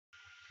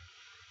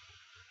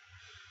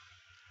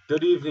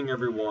Good evening,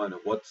 everyone.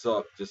 What's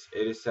up? Just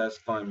ate a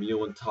satisfying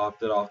meal and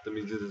topped it off the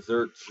means of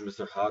dessert. This is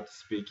Mr. Hot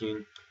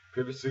speaking.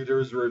 Previously, there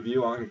was a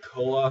review on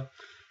cola.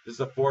 This is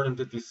a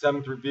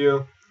 457th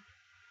review.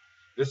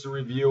 This is a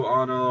review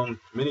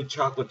on mini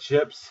chocolate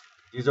chips.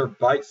 These are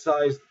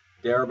bite-sized.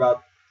 They're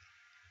about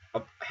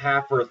a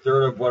half or a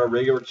third of what a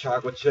regular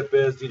chocolate chip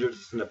is. These are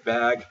just in a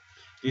bag.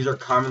 These are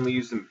commonly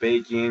used in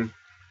baking.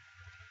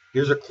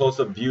 Here's a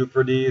close-up view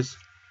for these.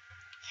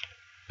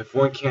 If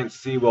one can't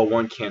see, well,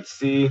 one can't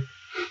see.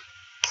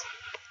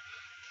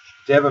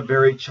 They have a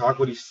very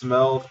chocolatey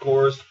smell, of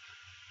course.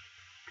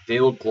 They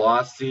look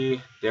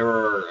glossy.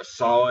 They're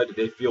solid.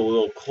 They feel a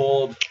little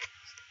cold.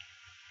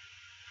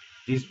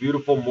 These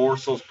beautiful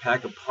morsels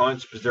pack a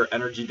punch because they're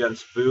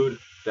energy-dense food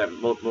that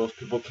most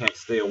people can't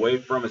stay away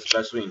from,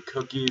 especially in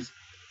cookies.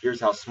 Here's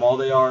how small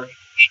they are.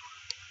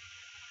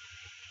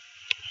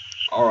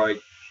 Alright,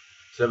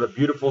 so they have a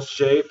beautiful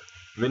shape,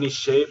 mini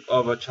shape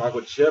of a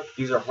chocolate chip.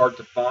 These are hard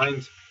to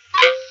find.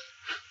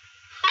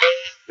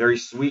 Very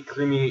sweet,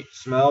 creamy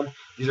smell.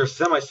 These are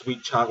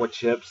semi-sweet chocolate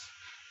chips.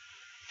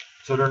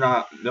 So they're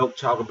not milk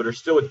chocolate, but they're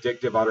still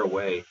addictive either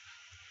way.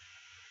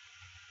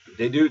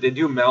 They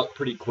do melt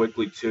pretty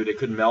quickly too. They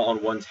could melt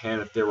on one's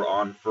hand if they were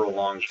on for a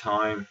long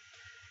time.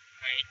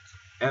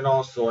 Right. And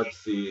also, let's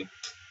see.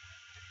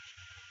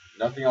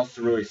 Nothing else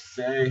to really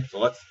say. So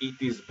let's eat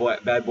these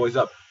bad boys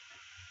up.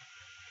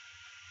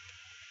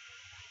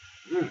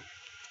 Mmm.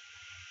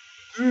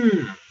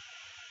 Mmm.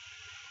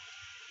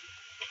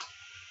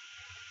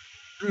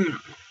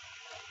 Mmm.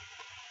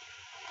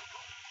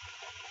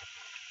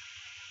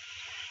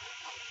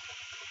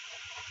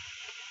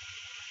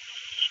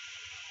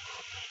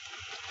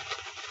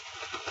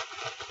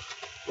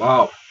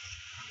 Wow.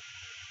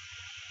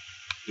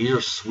 These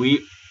are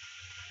sweet.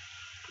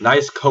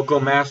 Nice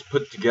cocoa mass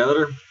put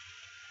together.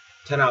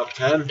 10 out of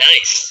 10.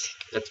 Nice.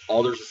 That's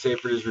all there's to say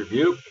for this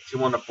review. See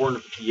you on the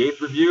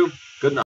 458th review.